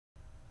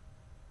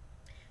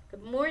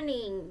Good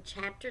morning,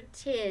 Chapter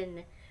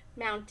 10,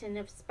 Mountain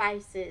of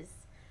Spices.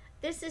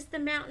 This is the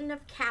Mountain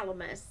of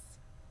Calamus,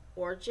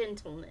 or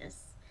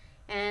Gentleness,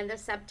 and the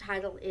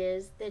subtitle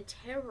is The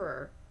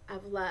Terror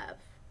of Love.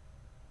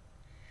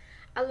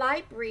 A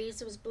light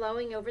breeze was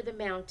blowing over the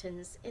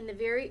mountains in the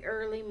very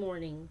early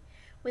morning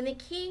when the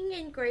king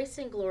in grace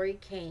and glory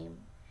came,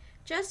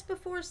 just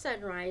before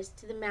sunrise,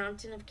 to the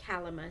Mountain of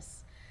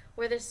Calamus,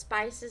 where the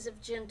spices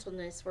of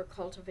gentleness were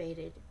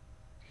cultivated.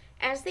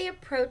 As they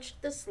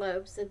approached the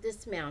slopes of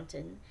this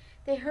mountain,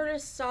 they heard a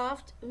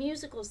soft,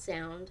 musical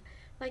sound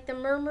like the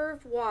murmur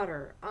of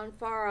water on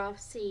far-off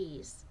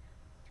seas.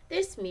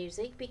 This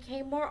music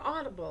became more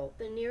audible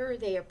the nearer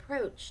they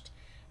approached,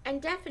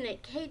 and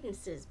definite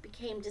cadences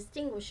became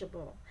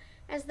distinguishable,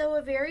 as though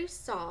a very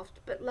soft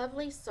but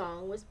lovely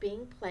song was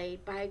being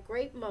played by a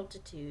great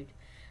multitude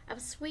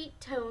of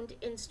sweet-toned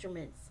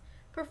instruments,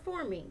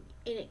 performing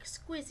in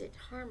exquisite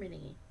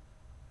harmony.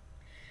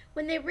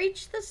 When they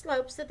reached the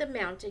slopes of the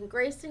mountain,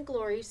 Grace and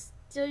Glory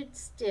stood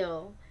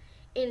still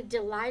in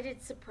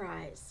delighted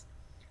surprise,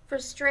 for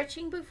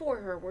stretching before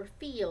her were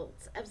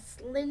fields of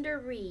slender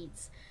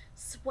reeds,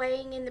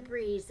 swaying in the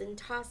breeze and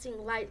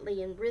tossing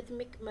lightly in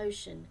rhythmic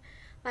motion,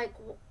 like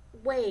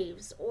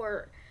waves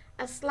or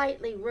a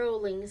slightly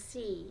rolling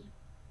sea.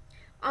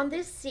 On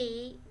this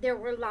sea there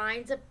were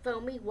lines of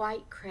foamy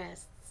white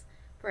crests,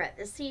 for at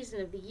the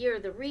season of the year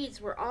the reeds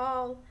were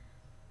all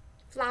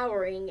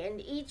flowering, and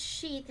each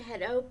sheath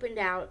had opened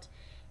out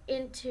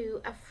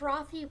into a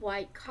frothy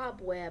white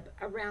cobweb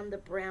around the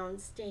brown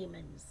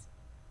stamens.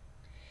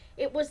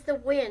 It was the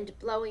wind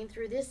blowing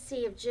through this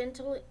sea of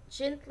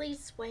gently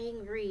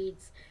swaying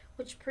reeds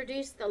which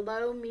produced the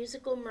low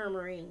musical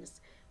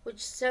murmurings which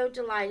so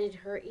delighted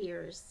her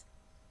ears.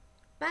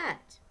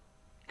 But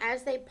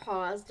as they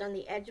paused on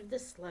the edge of the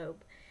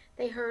slope,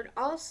 they heard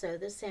also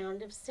the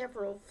sound of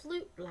several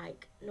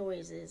flute-like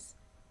noises.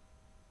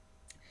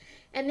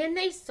 And then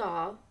they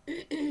saw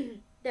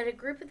that a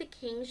group of the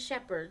king's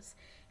shepherds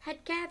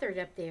had gathered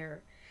up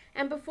there,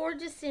 and before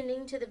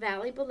descending to the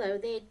valley below,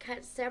 they had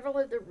cut several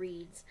of the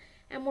reeds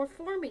and were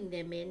forming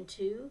them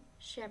into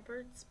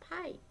shepherds'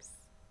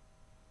 pipes.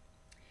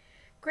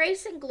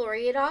 Grace and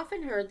Glory had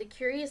often heard the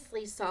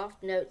curiously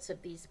soft notes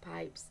of these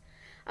pipes,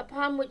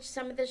 upon which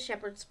some of the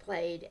shepherds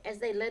played as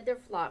they led their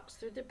flocks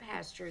through the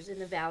pastures in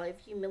the Valley of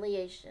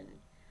Humiliation.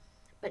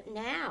 But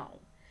now,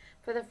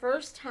 for the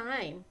first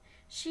time,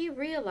 she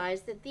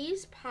realized that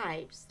these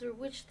pipes, through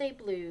which they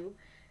blew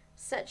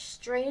such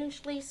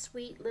strangely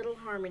sweet little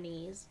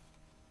harmonies,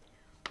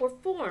 were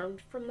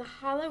formed from the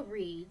hollow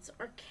reeds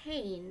or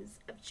canes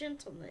of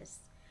gentleness,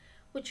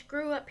 which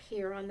grew up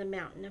here on the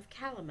mountain of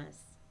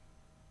Calamus.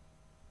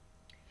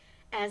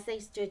 As they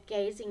stood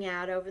gazing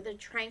out over the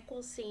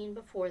tranquil scene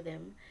before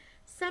them,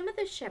 some of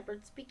the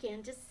shepherds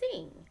began to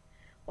sing,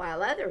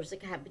 while others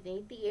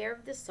accompanied the air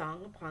of the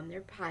song upon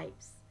their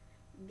pipes.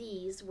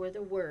 These were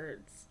the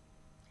words: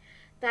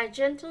 Thy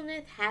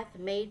gentleness hath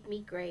made me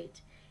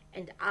great,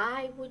 and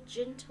I would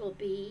gentle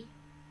be.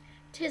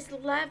 'Tis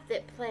love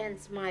that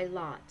plans my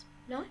lot,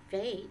 not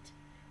fate.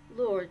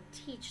 Lord,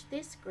 teach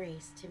this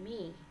grace to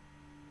me.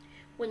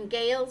 When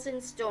gales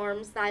and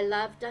storms thy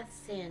love doth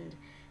send,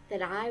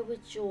 that I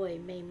with joy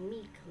may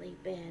meekly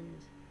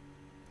bend.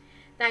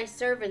 Thy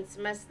servants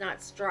must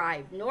not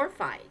strive nor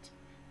fight,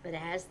 but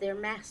as their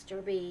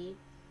master be.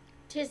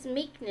 'Tis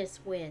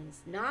meekness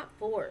wins, not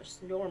force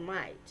nor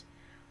might.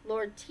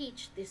 Lord,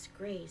 teach this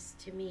grace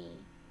to me.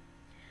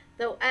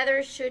 Though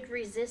others should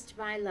resist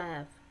my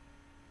love,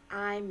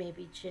 I may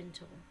be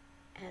gentle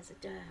as a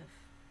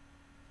dove.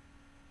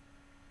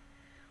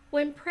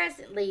 When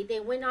presently they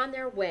went on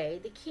their way,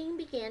 the king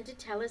began to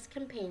tell his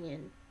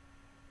companion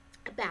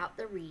about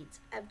the reeds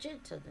of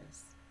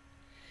gentleness.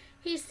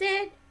 He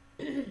said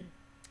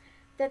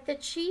that the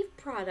chief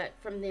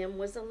product from them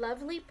was a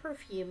lovely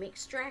perfume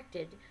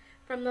extracted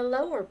from the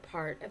lower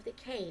part of the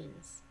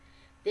canes.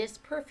 This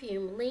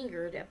perfume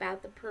lingered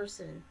about the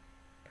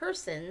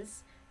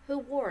persons who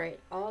wore it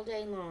all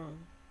day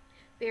long,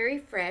 very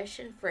fresh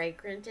and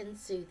fragrant and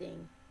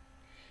soothing.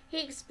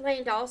 He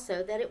explained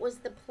also that it was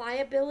the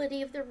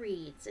pliability of the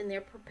reeds and their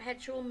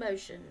perpetual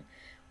motion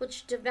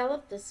which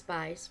developed the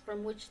spice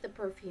from which the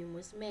perfume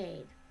was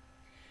made.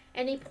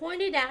 And he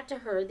pointed out to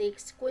her the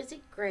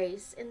exquisite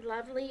grace and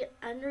lovely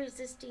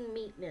unresisting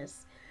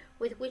meekness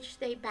with which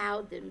they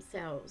bowed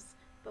themselves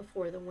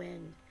before the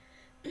wind,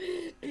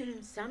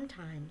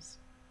 sometimes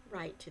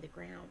right to the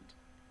ground,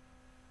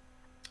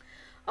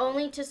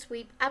 only to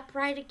sweep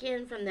upright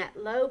again from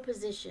that low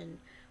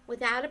position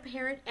without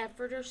apparent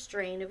effort or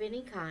strain of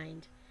any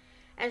kind,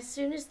 as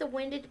soon as the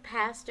wind had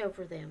passed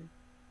over them.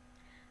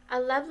 A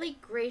lovely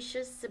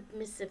gracious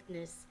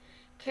submissiveness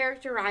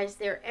characterized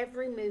their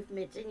every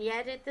movement, and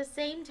yet at the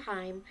same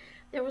time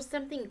there was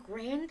something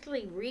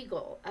grandly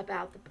regal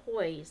about the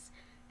poise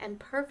and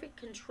perfect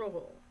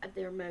control of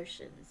their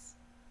motions.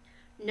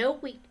 No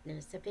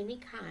weakness of any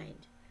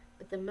kind,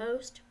 but the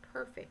most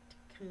perfect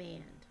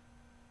command.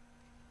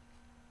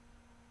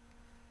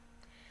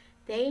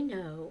 They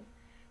know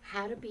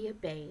how to be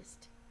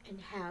abased and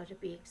how to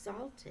be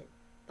exalted,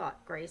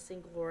 thought Grace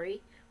and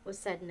Glory with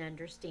sudden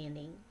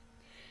understanding.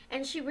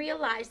 And she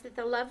realized that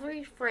the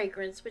lovely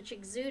fragrance which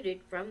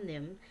exuded from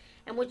them,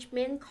 and which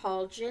men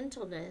call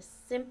gentleness,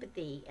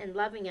 sympathy, and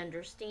loving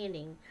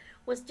understanding,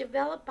 was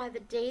developed by the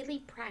daily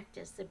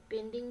practice of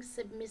bending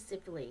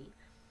submissively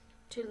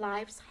to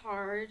life's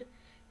hard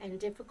and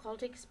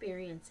difficult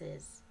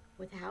experiences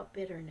without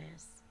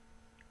bitterness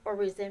or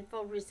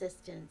resentful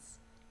resistance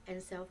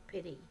and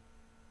self-pity.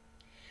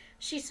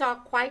 She saw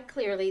quite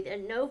clearly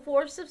that no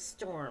force of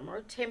storm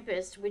or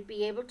tempest would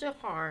be able to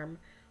harm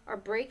or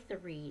break the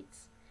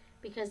reeds,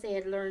 because they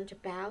had learned to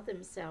bow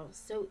themselves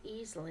so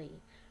easily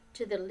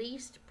to the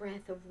least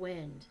breath of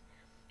wind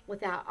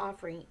without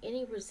offering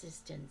any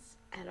resistance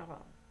at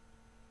all.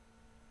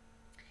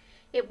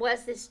 It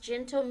was this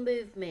gentle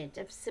movement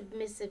of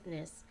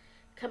submissiveness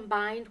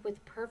combined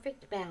with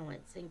perfect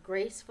balance and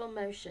graceful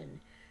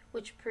motion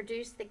which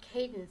produced the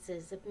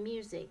cadences of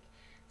music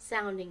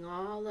sounding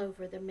all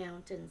over the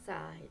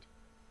mountainside.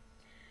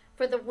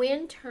 For the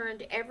wind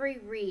turned every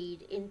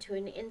reed into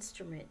an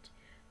instrument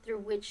through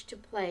which to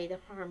play the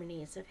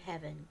harmonies of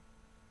heaven.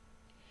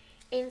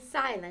 In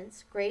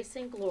silence, Grace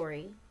and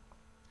Glory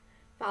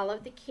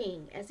followed the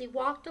king as he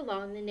walked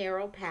along the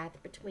narrow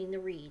path between the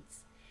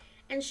reeds,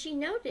 and she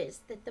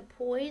noticed that the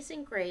poise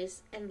and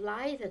grace and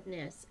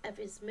litheness of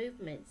his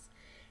movements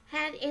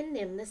had in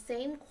them the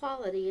same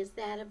quality as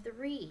that of the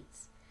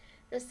reeds,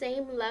 the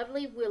same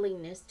lovely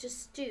willingness to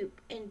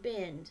stoop and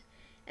bend,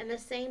 and the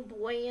same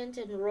buoyant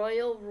and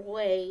royal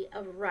way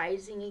of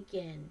rising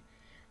again,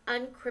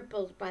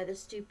 uncrippled by the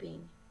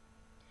stooping.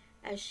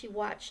 As she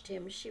watched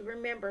him, she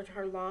remembered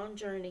her long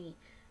journey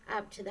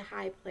up to the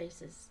high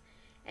places,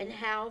 and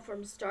how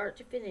from start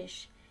to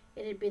finish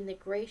it had been the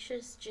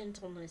gracious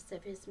gentleness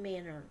of his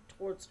manner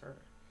towards her,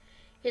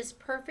 his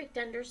perfect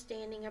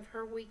understanding of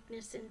her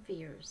weakness and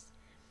fears,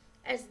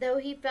 as though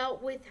he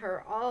felt with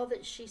her all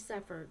that she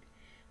suffered,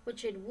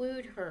 which had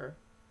wooed her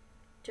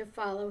to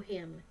follow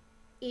him,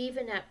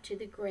 even up to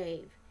the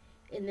grave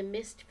in the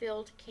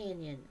mist-filled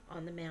canyon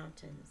on the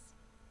mountains.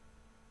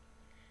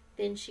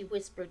 Then she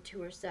whispered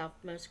to herself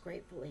most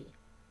gratefully,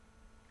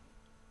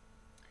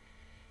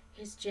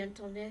 "His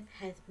gentleness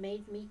hath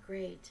made me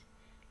great,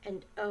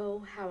 and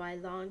oh, how I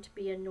long to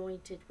be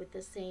anointed with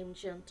the same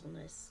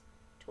gentleness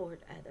toward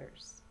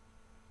others."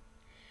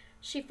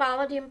 She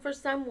followed him for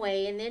some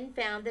way, and then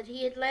found that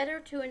he had led her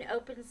to an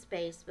open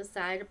space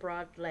beside a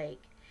broad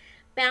lake,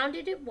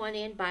 bounded at one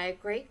end by a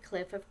great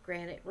cliff of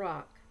granite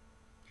rock.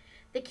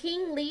 The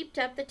king leaped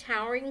up the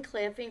towering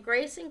cliff, and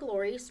Grace and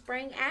Glory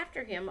sprang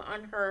after him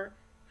on her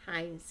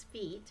hind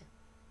feet,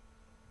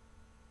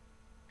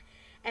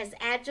 as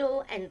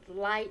agile and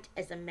light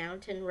as a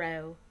mountain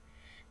roe.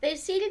 They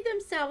seated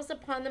themselves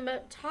upon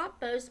the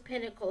topmost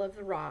pinnacle of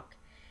the rock,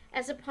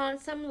 as upon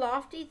some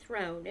lofty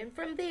throne, and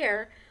from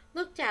there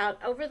looked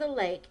out over the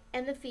lake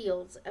and the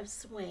fields of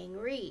swaying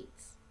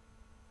reeds.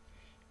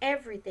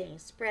 Everything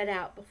spread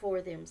out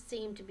before them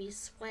seemed to be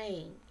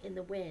swaying in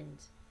the wind.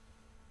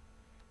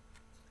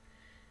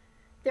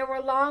 There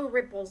were long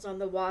ripples on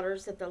the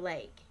waters of the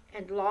lake,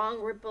 and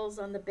long ripples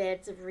on the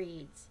beds of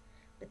reeds,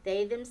 but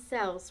they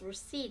themselves were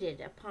seated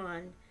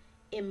upon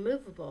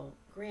immovable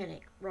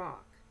granite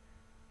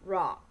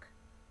rock,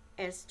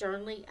 as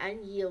sternly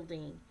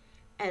unyielding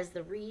as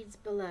the reeds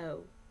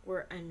below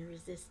were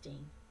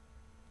unresisting.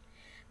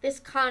 This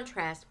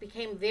contrast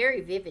became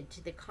very vivid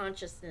to the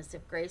consciousness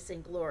of Grace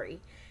and Glory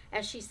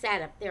as she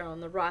sat up there on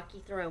the rocky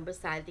throne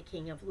beside the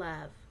King of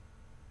Love.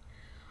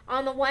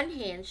 On the one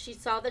hand, she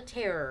saw the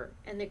terror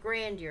and the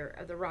grandeur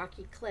of the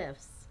rocky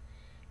cliffs,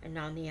 and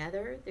on the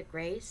other, the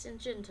grace and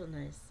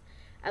gentleness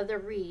of the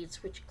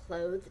reeds which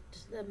clothed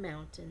the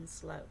mountain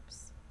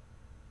slopes.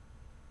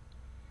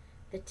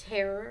 The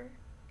terror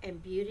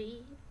and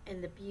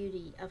the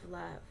beauty of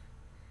love.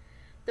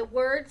 The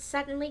words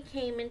suddenly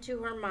came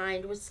into her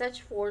mind with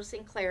such force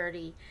and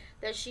clarity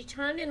that she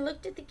turned and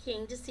looked at the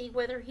king to see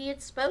whether he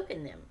had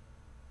spoken them.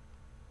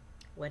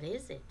 "What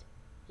is it?"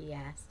 he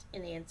asked,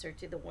 in answer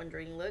to the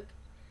wondering look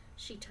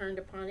she turned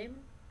upon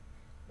him.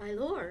 "My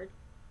lord,"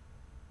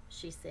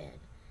 she said,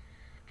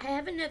 "I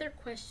have another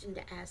question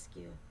to ask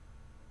you.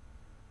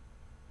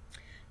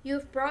 You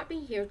have brought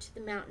me here to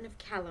the mountain of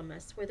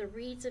Calamus, where the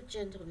reeds of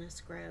gentleness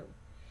grow,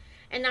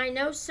 and I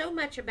know so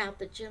much about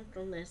the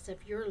gentleness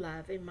of your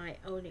love in my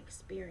own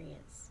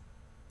experience.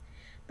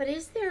 But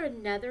is there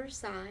another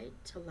side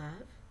to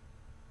love?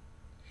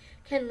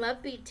 Can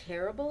love be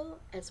terrible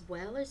as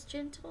well as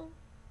gentle?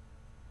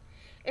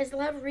 Is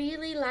love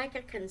really like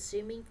a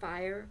consuming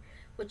fire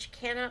which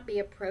cannot be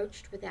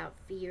approached without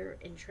fear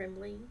and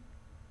trembling?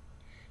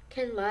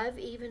 Can love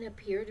even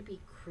appear to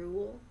be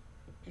cruel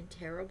and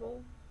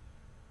terrible?"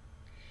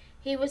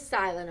 He was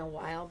silent a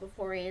while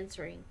before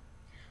answering,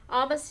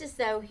 almost as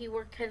though he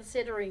were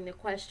considering the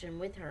question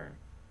with her.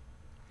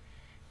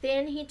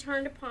 Then he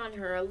turned upon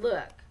her a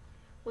look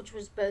which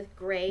was both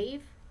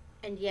grave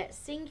and yet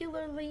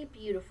singularly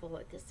beautiful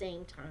at the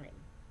same time.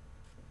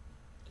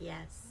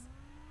 "Yes,"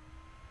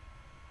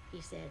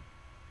 he said,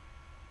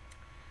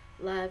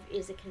 "love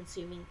is a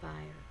consuming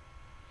fire.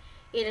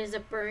 It is a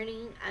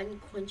burning,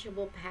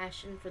 unquenchable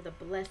passion for the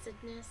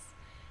blessedness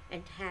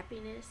and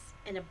happiness,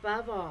 and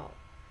above all,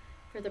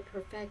 for the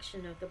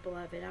perfection of the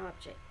beloved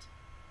object.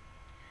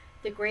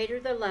 The greater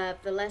the love,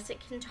 the less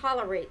it can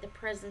tolerate the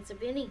presence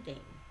of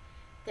anything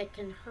that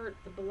can hurt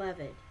the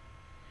beloved,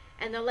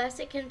 and the less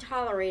it can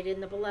tolerate in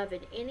the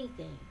beloved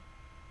anything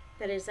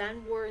that is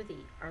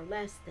unworthy or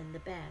less than the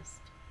best,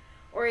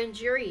 or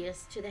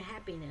injurious to the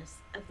happiness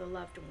of the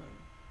loved one.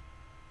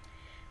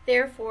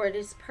 Therefore, it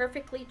is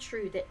perfectly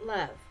true that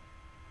love,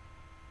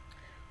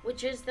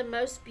 which is the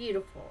most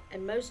beautiful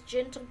and most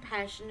gentle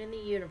passion in the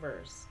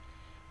universe,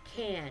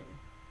 can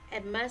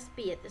and must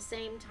be at the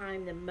same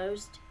time the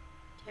most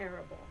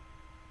terrible.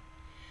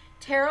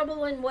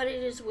 Terrible in what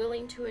it is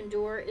willing to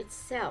endure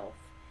itself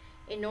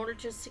in order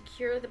to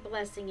secure the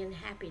blessing and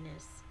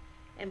happiness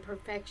and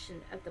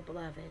perfection of the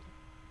beloved,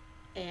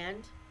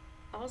 and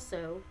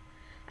also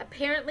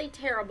apparently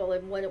terrible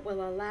in what it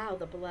will allow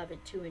the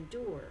beloved to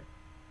endure,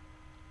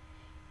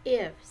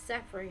 if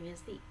suffering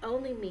is the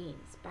only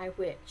means by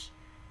which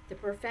the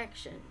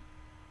perfection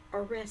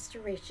or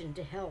restoration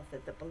to health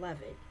of the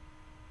beloved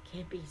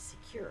can be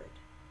secured.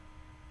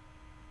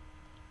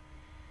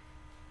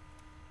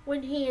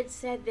 When he had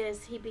said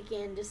this, he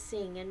began to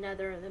sing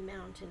another of the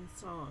mountain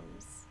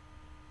songs.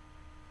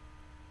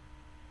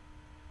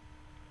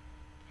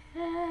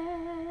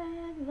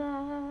 Can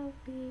love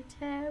be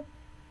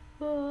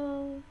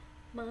terrible,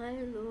 my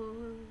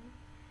Lord?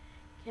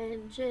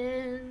 Can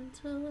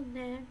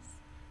gentleness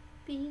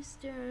be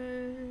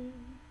stern?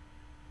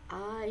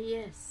 Ah,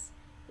 yes,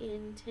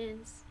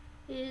 intense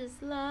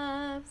is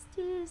love's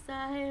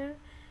desire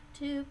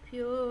to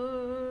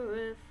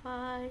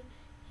purify.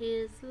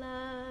 His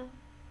love,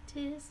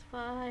 'tis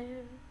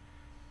fire,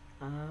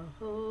 a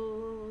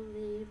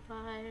holy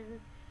fire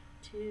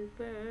to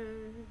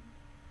burn.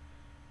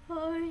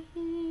 For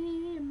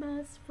he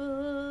must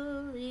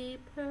fully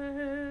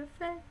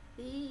perfect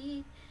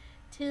thee,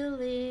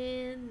 till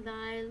in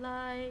thy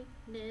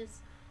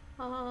likeness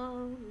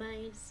all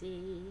may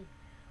see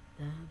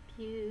the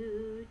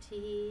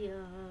beauty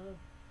of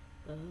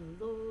the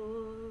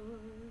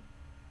Lord.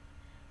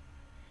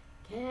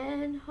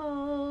 Can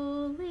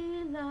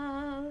holy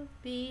love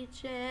be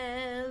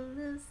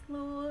jealous,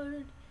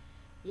 Lord?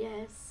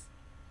 Yes,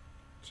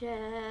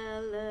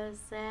 jealous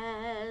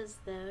as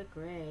the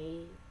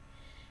grave,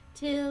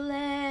 till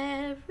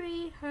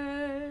every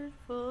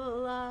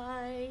hurtful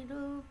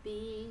idol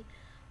be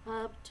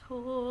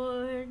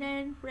uptorn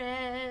and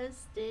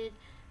wrested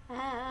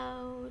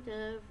out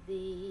of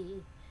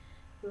thee.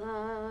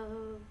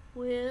 Love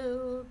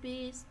will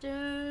be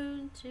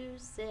stern to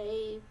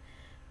save,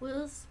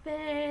 will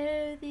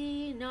spare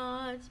thee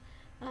not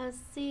a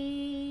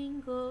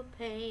single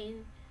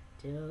pain,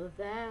 till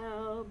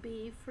thou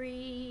be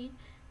freed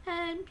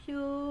and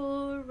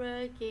pure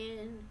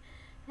again,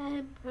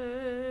 and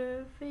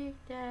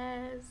perfect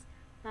as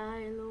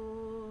thy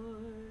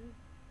Lord.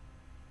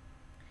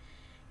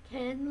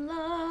 Can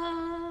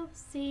love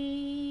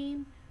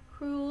seem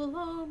cruel,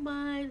 O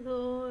my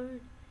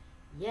Lord?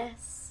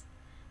 Yes,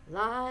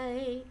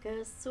 like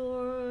a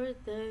sword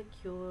the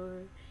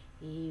cure,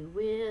 he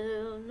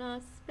will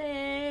not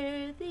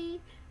spare thee,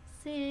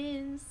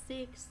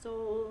 sin-sick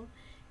soul,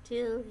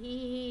 till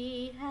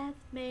he hath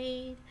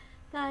made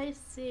thy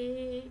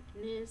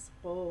sickness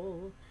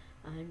whole,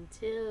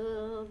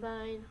 until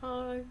thine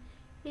heart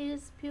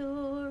is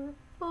pure.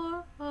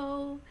 For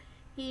oh,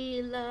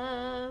 he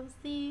loves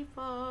thee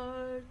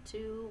far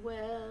too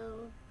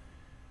well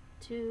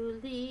to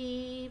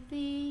leave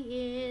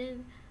thee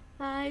in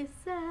thy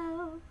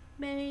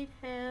self-made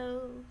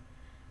hell.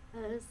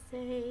 A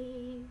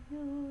Savior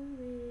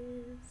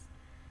is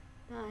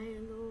thy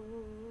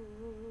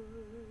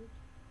Lord.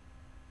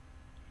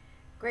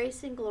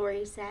 Grace and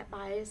Glory sat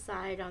by his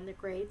side on the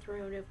great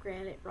throne of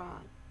granite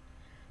wrought,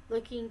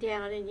 looking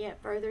down and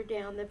yet further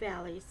down the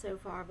valley so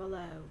far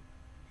below.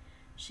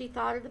 She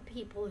thought of the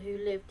people who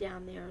lived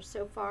down there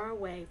so far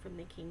away from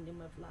the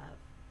kingdom of love.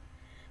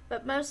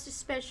 But most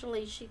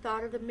especially she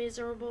thought of the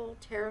miserable,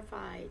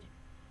 terrified,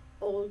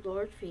 old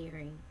Lord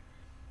Fearing,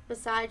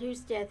 beside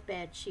whose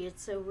deathbed she had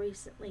so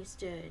recently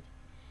stood,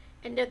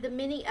 and of the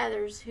many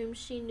others whom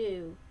she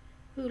knew,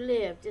 who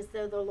lived as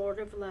though the Lord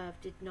of Love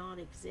did not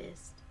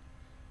exist.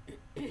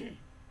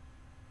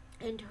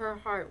 And her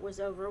heart was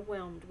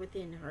overwhelmed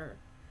within her,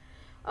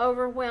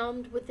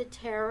 overwhelmed with the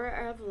terror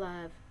of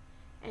love,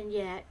 and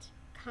yet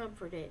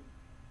comforted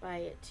by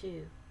it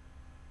too.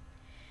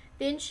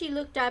 Then she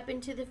looked up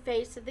into the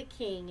face of the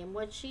king, and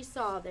what she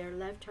saw there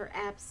left her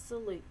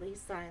absolutely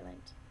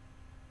silent.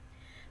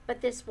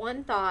 But this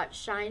one thought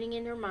shining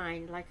in her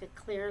mind like a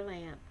clear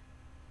lamp: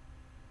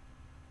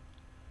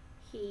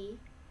 he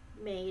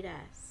made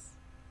us.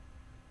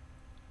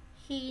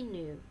 He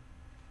knew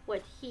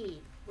what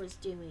he was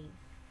doing.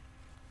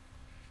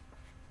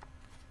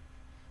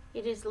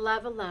 It is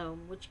love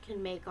alone which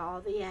can make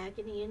all the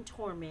agony and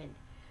torment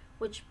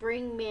which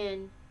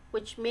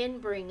men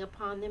bring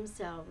upon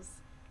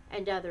themselves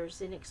and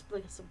others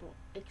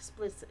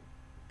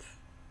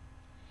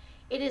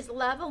It is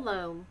love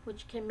alone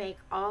which can make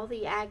all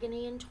the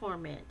agony and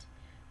torment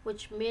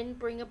which men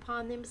bring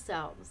upon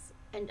themselves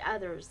and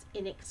others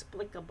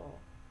inexplicable.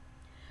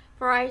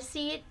 For I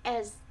see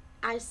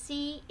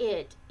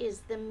it is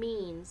the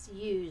means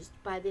used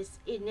by this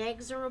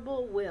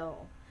inexorable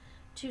will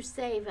to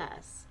save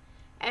us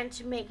and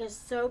to make us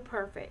so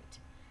perfect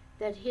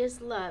that his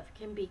love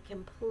can be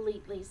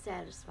completely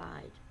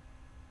satisfied.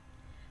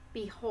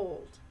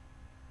 Behold,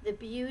 the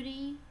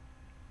beauty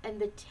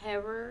and the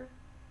terror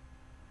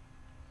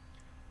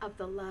of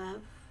the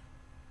love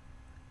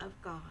of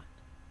God.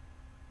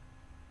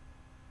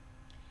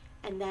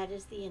 And that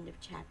is the end of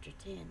chapter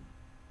 10.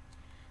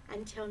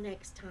 Until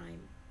next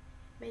time,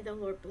 may the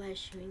Lord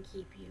bless you and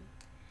keep you.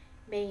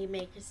 May he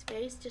make his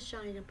face to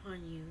shine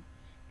upon you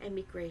and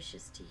be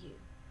gracious to you.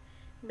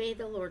 May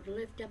the Lord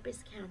lift up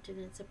his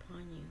countenance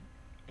upon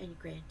you and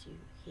grant you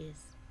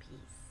his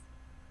peace.